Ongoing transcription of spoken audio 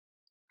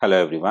Hello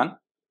everyone,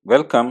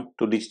 welcome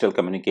to Digital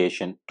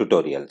Communication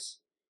Tutorials.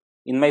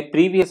 In my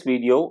previous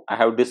video, I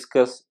have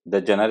discussed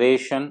the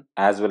generation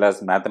as well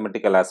as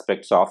mathematical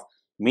aspects of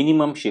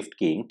minimum shift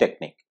keying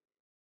technique.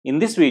 In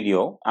this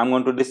video, I am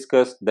going to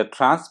discuss the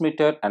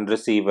transmitter and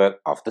receiver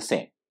of the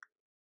same.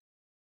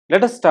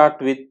 Let us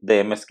start with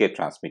the MSK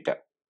transmitter.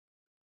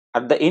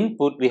 At the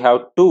input, we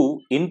have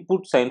two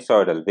input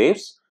sinusoidal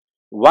waves,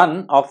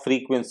 one of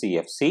frequency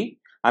Fc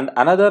and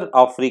another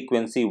of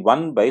frequency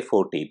 1 by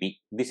 4 dB.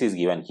 This is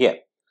given here.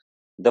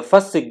 The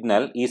first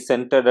signal is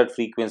centered at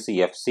frequency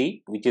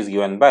Fc, which is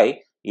given by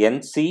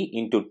Nc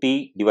into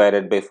T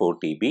divided by 4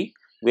 Tb,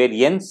 where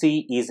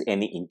Nc is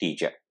any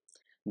integer.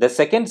 The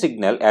second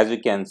signal, as you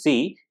can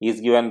see,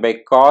 is given by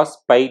cos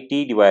pi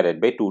t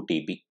divided by 2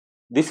 Tb.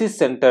 This is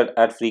centered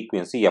at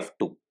frequency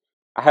F2.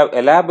 I have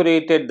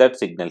elaborated that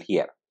signal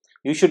here.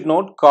 You should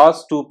note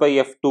cos 2 pi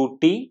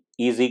F2t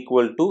is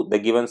equal to the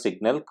given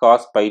signal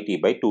cos pi t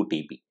by 2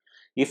 Tb.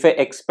 If I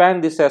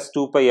expand this as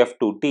 2 pi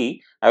F2t,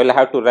 I will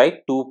have to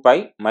write 2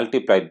 pi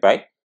multiplied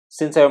by,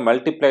 since I have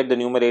multiplied the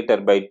numerator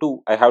by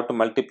 2, I have to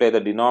multiply the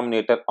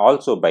denominator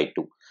also by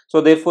 2.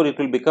 So therefore, it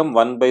will become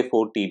 1 by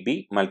 4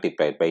 Tb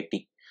multiplied by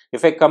t.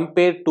 If I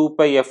compare 2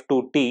 pi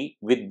F2t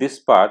with this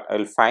part, I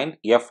will find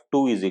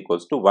F2 is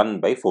equals to 1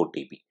 by 4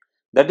 Tb.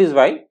 That is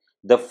why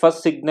the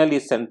first signal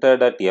is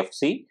centered at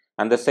Fc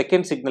and the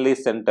second signal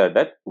is centered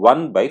at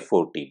 1 by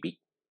 4 Tb.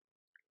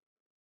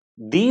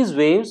 These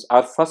waves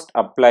are first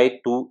applied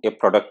to a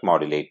product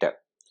modulator.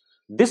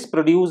 This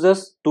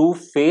produces two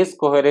phase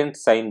coherent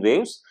sine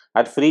waves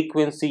at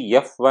frequency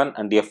F1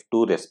 and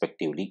F2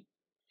 respectively.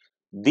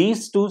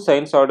 These two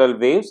sinusoidal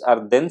waves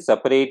are then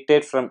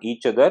separated from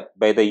each other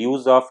by the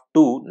use of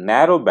two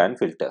narrow band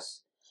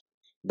filters.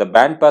 The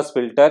band pass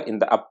filter in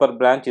the upper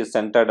branch is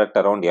centered at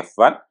around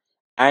F1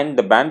 and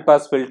the band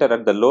pass filter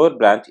at the lower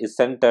branch is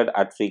centered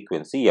at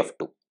frequency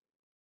F2.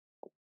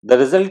 The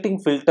resulting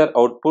filter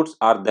outputs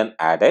are then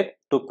added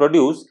to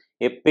produce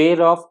a pair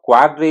of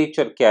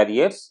quadrature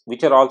carriers,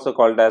 which are also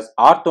called as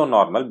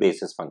orthonormal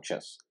basis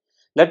functions.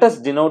 Let us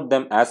denote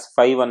them as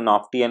phi 1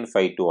 of t and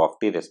phi 2 of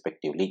t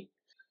respectively.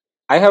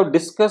 I have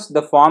discussed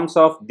the forms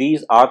of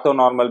these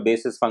orthonormal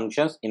basis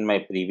functions in my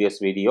previous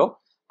video.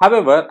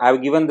 However, I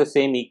have given the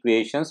same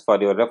equations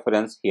for your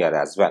reference here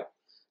as well.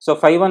 So,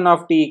 phi 1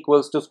 of t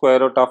equals to square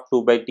root of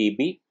 2 by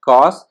Tb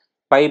cos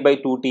pi by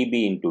 2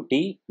 Tb into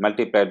t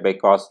multiplied by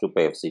cos 2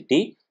 pi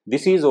Fct.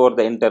 This is over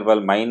the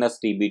interval minus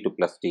Tb to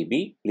plus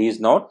Tb.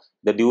 Please note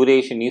the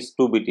duration is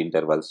 2-bit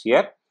intervals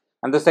here.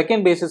 And the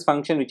second basis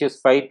function, which is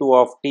phi 2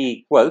 of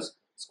t, equals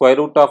square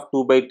root of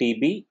 2 by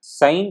Tb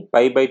sin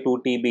pi by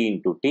 2 Tb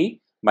into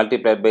t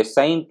multiplied by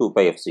sin 2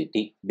 pi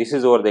Fct. This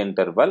is over the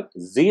interval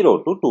 0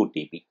 to 2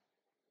 Tb.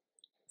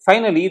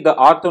 Finally, the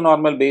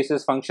orthonormal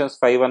basis functions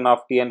phi 1 of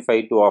t and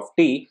phi 2 of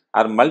t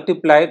are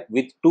multiplied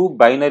with two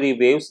binary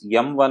waves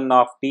m1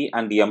 of t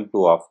and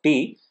m2 of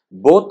t,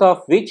 both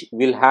of which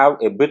will have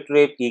a bit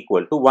rate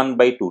equal to 1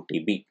 by 2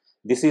 Tb.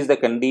 This is the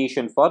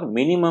condition for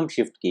minimum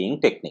shift keying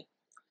technique.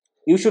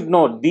 You should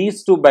note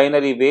these two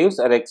binary waves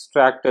are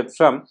extracted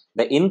from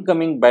the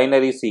incoming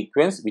binary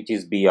sequence, which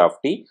is b of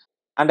t,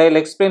 and I will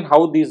explain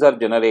how these are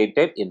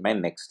generated in my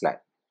next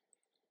slide.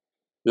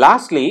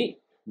 Lastly,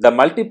 the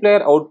multiplier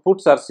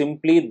outputs are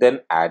simply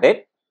then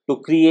added to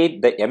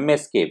create the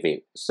MSK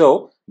wave.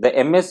 So, the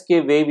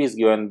MSK wave is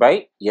given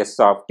by S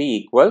of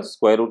t equals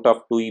square root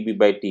of 2Eb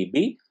by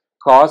Tb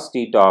cos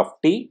theta of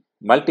t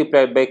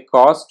multiplied by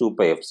cos 2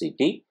 pi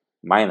Fct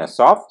minus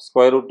of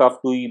square root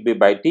of 2Eb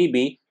by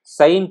Tb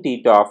sin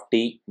theta of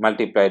t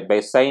multiplied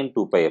by sin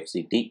 2 pi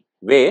Fct,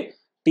 where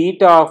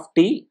theta of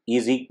t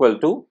is equal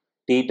to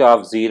theta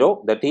of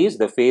 0, that is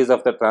the phase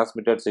of the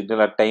transmitted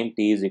signal at time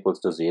t is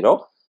equals to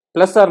 0,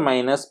 plus or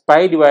minus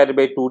pi divided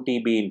by 2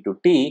 Tb into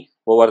t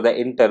over the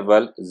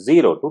interval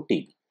 0 to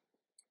Tb.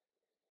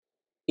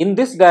 In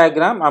this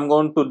diagram, I am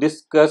going to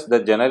discuss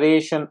the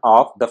generation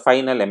of the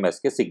final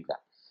MSK signal.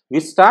 We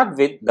start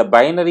with the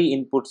binary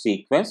input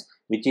sequence,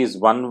 which is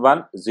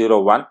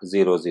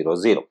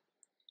 11010000.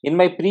 In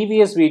my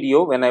previous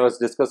video, when I was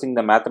discussing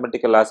the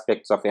mathematical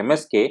aspects of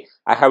MSK,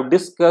 I have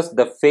discussed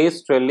the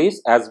phase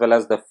trellis as well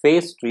as the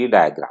phase tree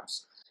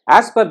diagrams.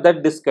 As per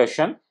that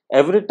discussion,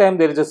 every time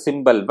there is a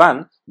symbol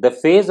 1, the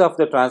phase of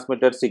the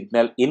transmitted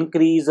signal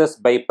increases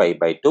by pi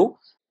by 2,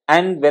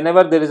 and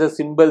whenever there is a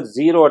symbol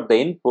 0 at the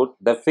input,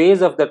 the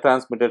phase of the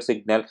transmitted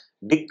signal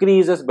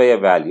decreases by a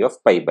value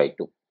of pi by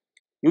 2.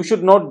 You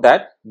should note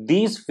that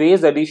these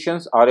phase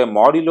additions are a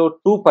modulo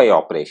 2 pi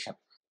operation.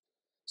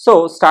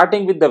 So,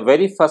 starting with the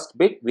very first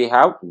bit, we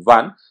have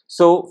 1.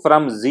 So,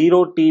 from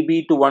 0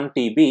 Tb to 1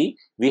 Tb,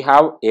 we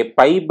have a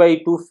pi by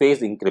 2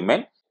 phase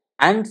increment,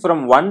 and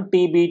from 1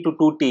 Tb to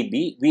 2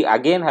 Tb, we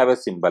again have a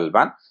symbol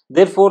 1.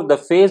 Therefore, the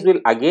phase will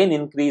again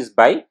increase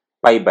by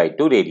pi by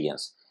 2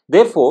 radians.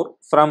 Therefore,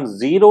 from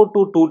 0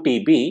 to 2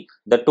 Tb,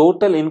 the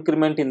total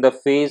increment in the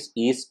phase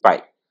is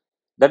pi.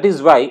 That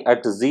is why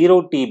at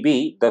 0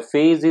 Tb, the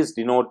phase is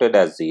denoted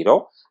as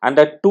 0, and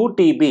at 2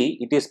 Tb,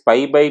 it is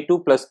pi by 2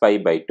 plus pi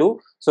by 2.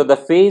 So, the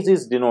phase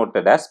is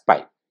denoted as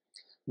pi.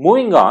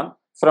 Moving on,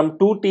 from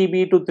 2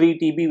 TB to 3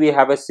 TB we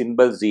have a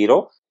symbol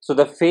 0. So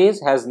the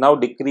phase has now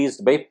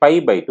decreased by pi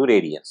by 2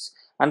 radians.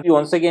 And we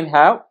once again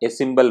have a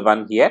symbol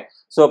 1 here.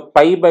 So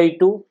pi by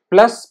 2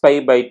 plus pi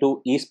by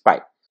 2 is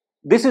pi.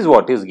 This is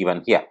what is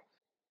given here.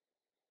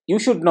 You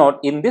should note,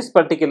 in this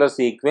particular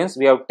sequence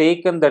we have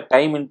taken the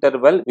time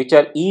interval which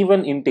are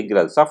even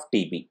integrals of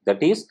TB,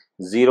 that is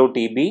 0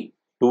 TB,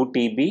 2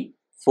 TB,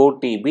 4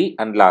 TB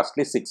and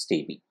lastly 6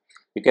 TB.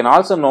 You can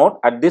also note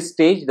at this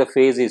stage the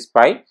phase is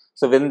pi.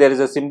 So when there is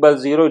a symbol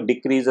 0, it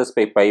decreases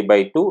by pi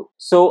by 2.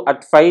 So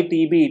at 5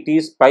 TB it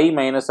is pi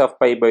minus of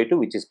pi by 2,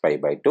 which is pi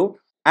by 2.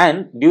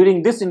 And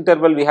during this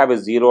interval we have a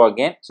 0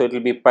 again. So it will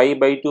be pi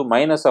by 2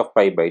 minus of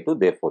pi by 2,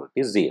 therefore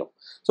it is 0.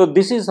 So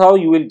this is how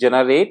you will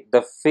generate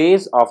the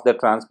phase of the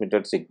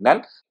transmitted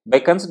signal by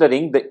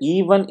considering the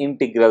even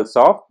integrals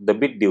of the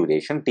bit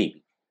duration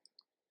TB.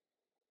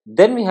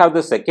 Then we have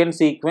the second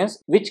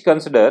sequence which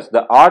considers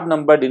the odd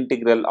numbered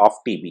integral of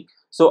TB.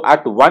 So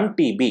at 1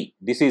 TB,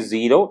 this is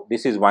 0,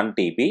 this is 1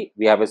 TB,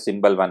 we have a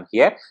symbol 1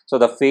 here. So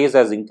the phase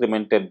has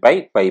incremented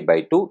by pi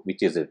by 2,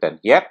 which is written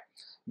here.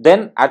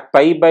 Then at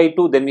pi by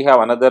 2, then we have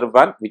another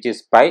one which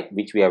is pi,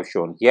 which we have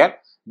shown here.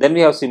 Then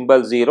we have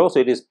symbol 0, so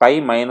it is pi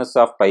minus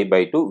of pi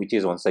by 2, which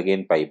is once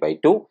again pi by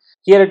 2.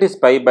 Here it is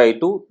pi by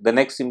 2, the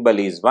next symbol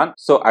is 1.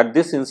 So at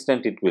this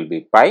instant it will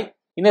be pi.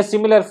 In a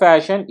similar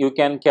fashion, you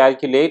can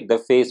calculate the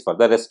phase for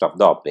the rest of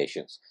the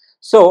operations.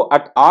 So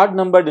at odd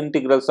numbered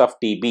integrals of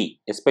TB,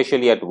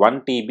 especially at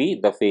 1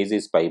 TB, the phase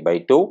is pi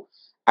by 2.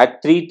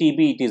 At 3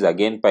 TB, it is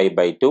again pi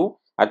by 2.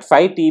 At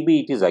 5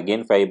 TB, it is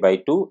again pi by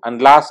 2.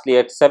 And lastly,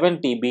 at 7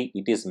 TB,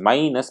 it is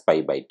minus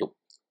pi by 2.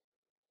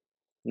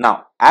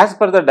 Now, as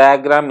per the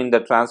diagram in the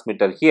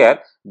transmitter here,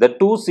 the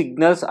two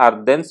signals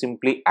are then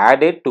simply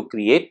added to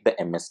create the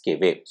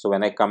MSK wave. So,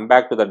 when I come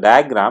back to the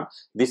diagram,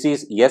 this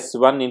is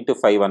S1 into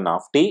phi 1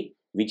 of t,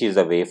 which is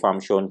the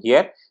waveform shown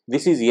here.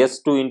 This is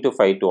S2 into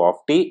phi 2 of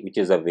t, which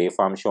is a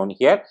waveform shown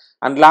here.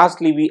 And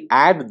lastly, we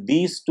add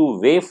these two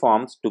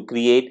waveforms to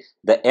create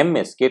the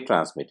MSK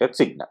transmitted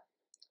signal.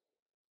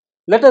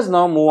 Let us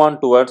now move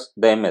on towards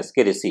the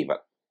MSK receiver.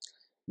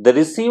 The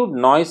received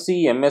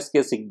noisy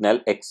MSK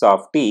signal x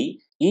of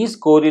t is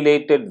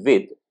correlated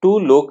with two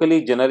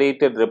locally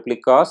generated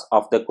replicas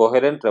of the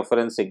coherent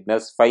reference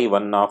signals phi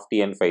 1 of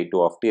t and phi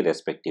 2 of t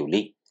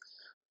respectively.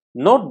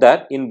 Note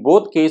that in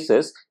both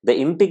cases the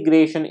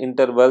integration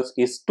intervals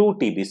is 2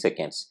 TB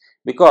seconds,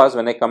 because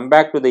when I come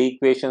back to the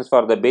equations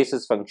for the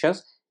basis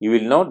functions, you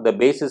will note the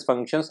basis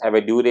functions have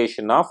a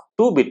duration of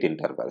 2-bit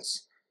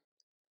intervals.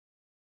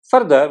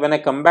 Further, when I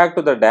come back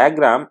to the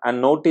diagram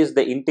and notice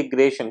the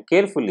integration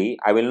carefully,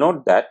 I will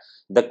note that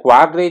the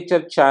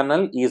quadrature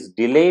channel is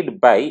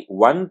delayed by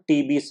 1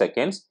 TB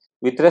seconds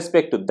with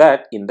respect to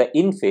that in the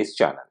in-phase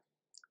channel.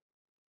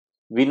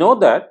 We know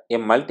that a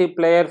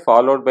multiplier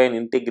followed by an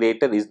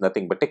integrator is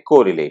nothing but a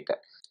correlator.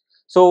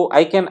 So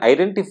I can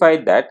identify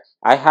that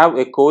I have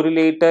a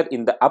correlator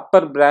in the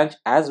upper branch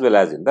as well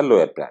as in the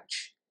lower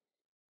branch.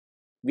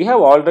 We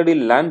have already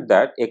learned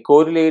that a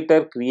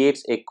correlator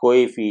creates a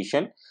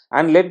coefficient,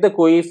 and let the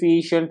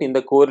coefficient in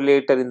the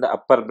correlator in the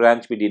upper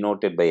branch be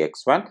denoted by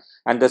x1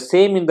 and the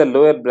same in the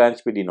lower branch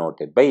be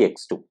denoted by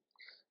x2.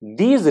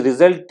 These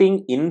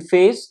resulting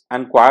in-phase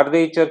and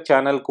quadrature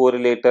channel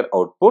correlator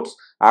outputs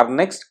are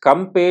next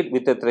compared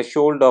with a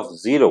threshold of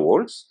 0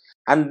 volts,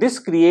 and this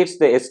creates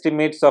the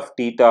estimates of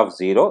theta of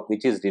 0,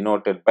 which is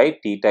denoted by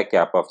theta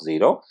cap of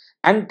 0,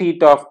 and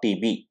theta of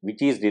TB,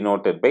 which is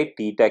denoted by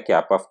theta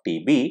cap of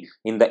TB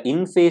in the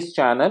in-phase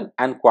channel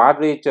and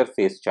quadrature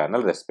phase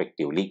channel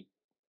respectively.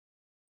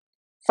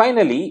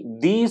 Finally,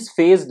 these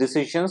phase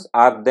decisions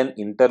are then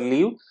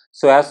interleaved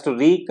so as to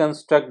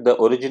reconstruct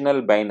the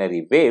original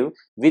binary wave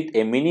with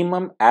a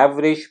minimum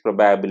average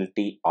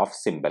probability of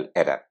symbol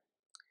error.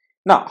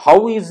 Now,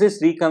 how is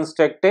this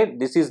reconstructed?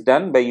 This is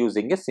done by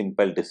using a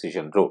simple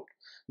decision rule.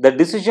 The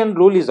decision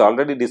rule is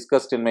already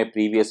discussed in my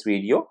previous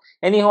video.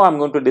 Anyhow, I am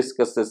going to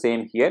discuss the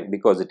same here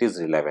because it is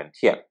relevant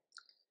here.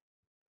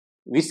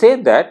 We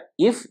say that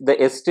if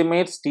the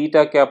estimates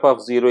theta cap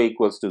of 0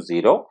 equals to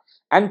 0,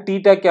 and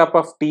theta cap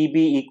of TB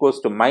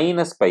equals to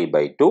minus pi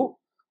by 2,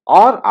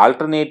 or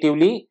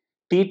alternatively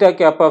theta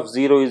cap of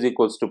 0 is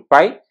equals to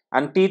pi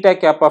and theta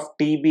cap of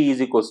TB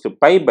is equals to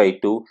pi by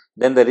 2,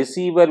 then the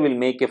receiver will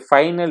make a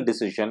final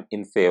decision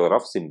in favor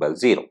of symbol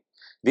 0.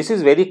 This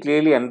is very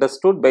clearly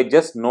understood by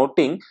just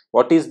noting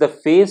what is the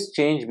phase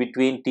change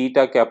between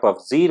theta cap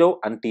of 0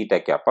 and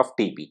theta cap of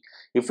TB.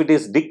 If it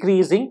is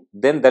decreasing,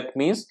 then that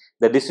means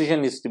the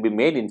decision is to be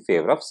made in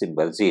favor of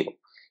symbol 0.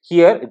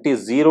 Here it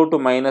is 0 to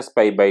minus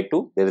pi by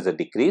 2, there is a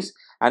decrease,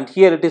 and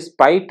here it is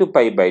pi to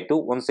pi by 2,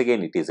 once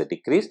again it is a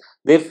decrease.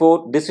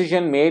 Therefore,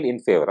 decision made in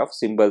favor of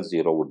symbol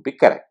 0 would be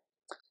correct.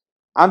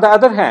 On the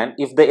other hand,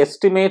 if the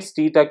estimates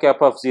theta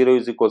cap of 0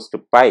 is equals to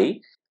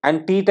pi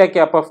and theta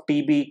cap of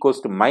TB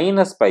equals to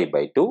minus pi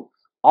by 2,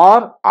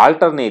 or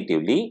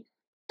alternatively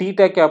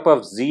theta cap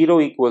of 0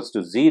 equals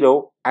to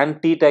 0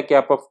 and theta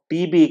cap of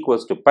TB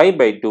equals to pi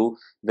by 2,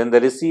 then the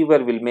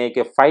receiver will make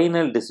a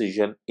final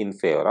decision in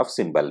favor of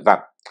symbol 1.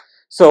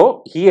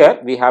 So here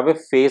we have a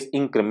phase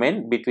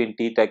increment between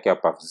theta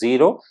cap of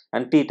 0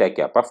 and theta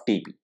cap of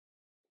Tb.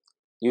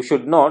 You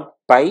should note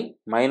pi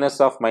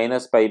minus of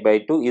minus pi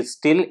by 2 is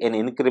still an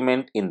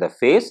increment in the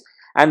phase,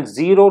 and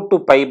 0 to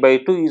pi by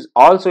 2 is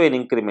also an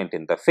increment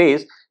in the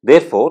phase.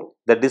 Therefore,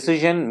 the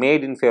decision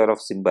made in favor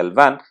of symbol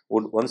 1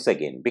 would once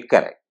again be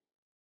correct.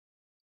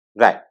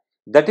 Right.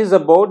 That is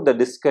about the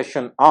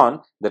discussion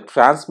on the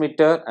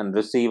transmitter and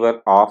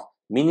receiver of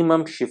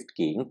minimum shift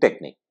keying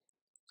technique.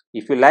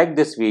 If you like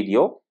this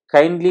video,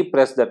 kindly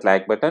press that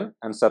like button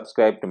and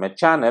subscribe to my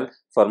channel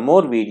for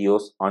more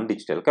videos on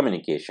digital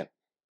communication.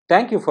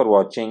 Thank you for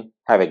watching.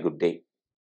 Have a good day.